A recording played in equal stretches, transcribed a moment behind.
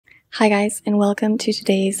Hi guys, and welcome to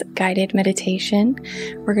today's guided meditation.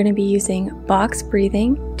 We're going to be using box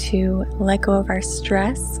breathing to let go of our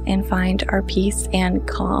stress and find our peace and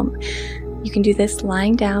calm. You can do this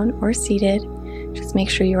lying down or seated. Just make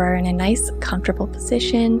sure you are in a nice, comfortable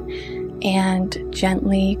position and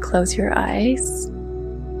gently close your eyes.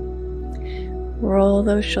 Roll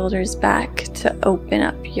those shoulders back to open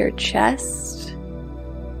up your chest.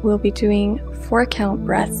 We'll be doing 4-count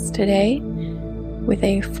breaths today, with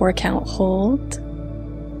a 4-count hold.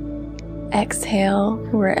 Exhale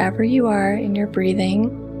wherever you are in your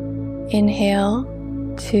breathing. Inhale,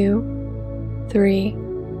 2, 3,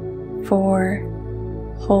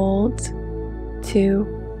 4. Hold,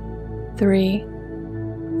 2, 3,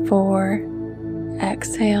 4.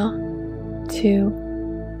 Exhale,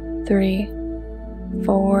 2, 3,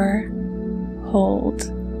 4. Hold,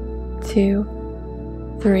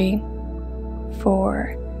 2, 3,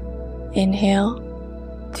 4. Inhale,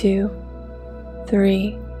 2,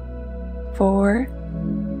 3, 4.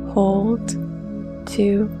 Hold,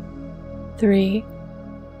 2, 3,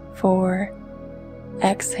 4.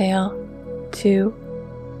 Exhale, 2,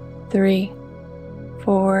 3,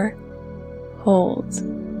 4. Hold,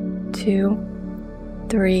 2,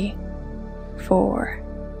 3, 4.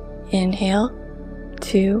 Inhale,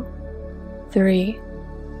 2, 3,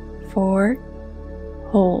 4.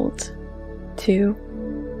 Hold, 2,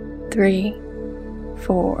 3,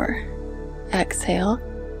 4. Exhale,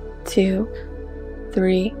 2,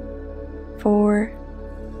 3, 4.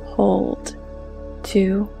 Hold,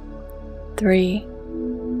 2, 3,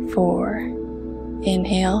 4.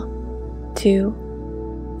 Inhale,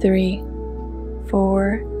 2, 3,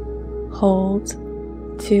 4. Hold,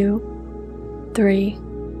 2, 3,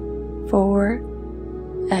 4.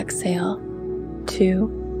 Exhale,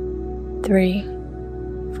 2, 3,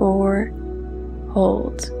 4.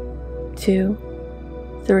 Hold, 2,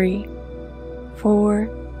 3, 4.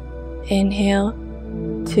 Inhale,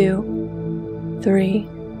 2, 3,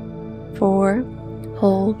 4.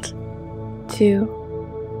 Hold, 2,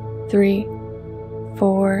 3,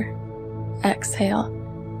 4. Exhale,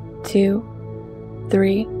 2,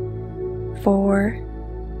 3, 4.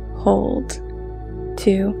 Hold,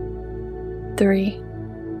 2, 3,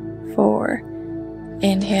 4.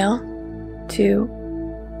 Inhale, 2,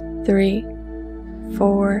 3,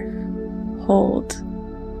 4. Hold,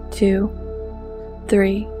 2,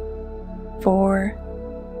 3, 4.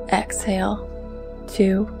 Exhale,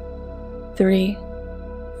 2, 3,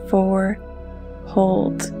 4.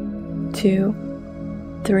 Hold, 2,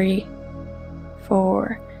 3,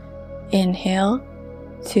 4. Inhale,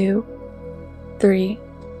 2, 3,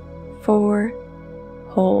 4.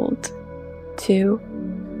 Hold, 2,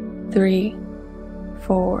 3,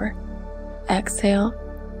 4. Exhale,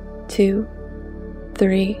 2,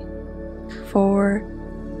 3, 4.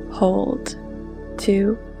 Hold,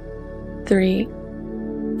 2, 3,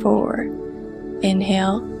 4.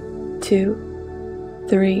 Inhale, 2,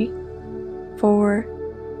 3, 4.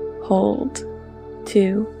 Hold,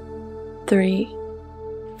 2, 3,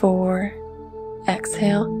 4.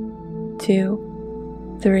 Exhale,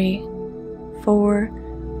 2, 3, 4.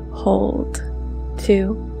 Hold,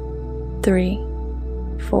 2, 3,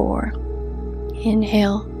 4.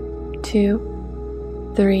 Inhale,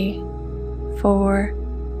 2, 3, 4.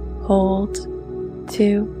 Hold,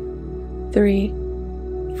 2, 3,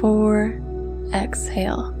 4.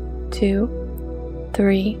 Exhale, 2,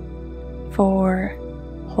 3, 4.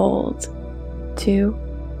 Hold, 2,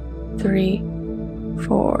 3,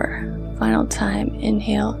 4. Final time.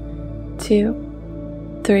 Inhale,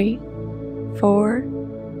 2, 3, 4.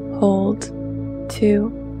 Hold,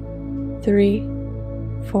 2, 3,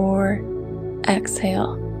 4.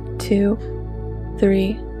 Exhale, 2,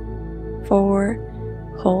 3, 4.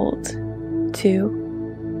 Hold,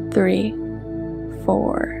 2, 3,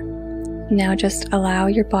 4. Now just allow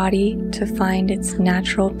your body to find its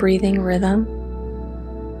natural breathing rhythm.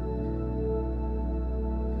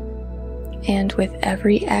 And with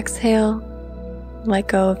every exhale, let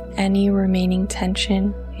go of any remaining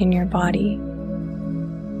tension in your body.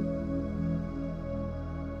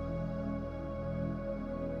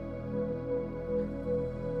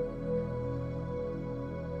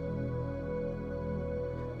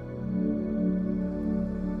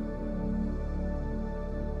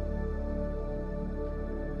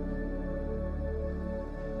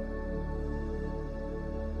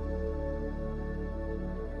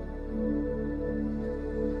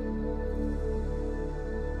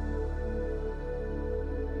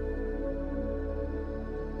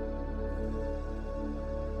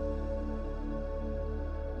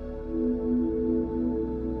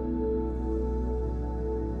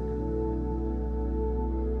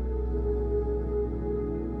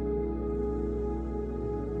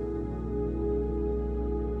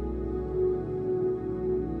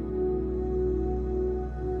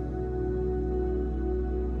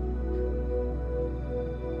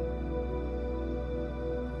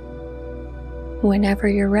 Whenever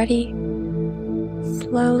you're ready,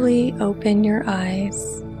 slowly open your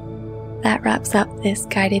eyes. That wraps up this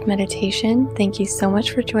guided meditation. Thank you so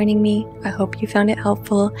much for joining me. I hope you found it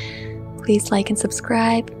helpful. Please like and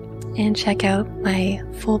subscribe and check out my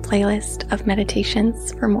full playlist of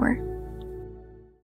meditations for more.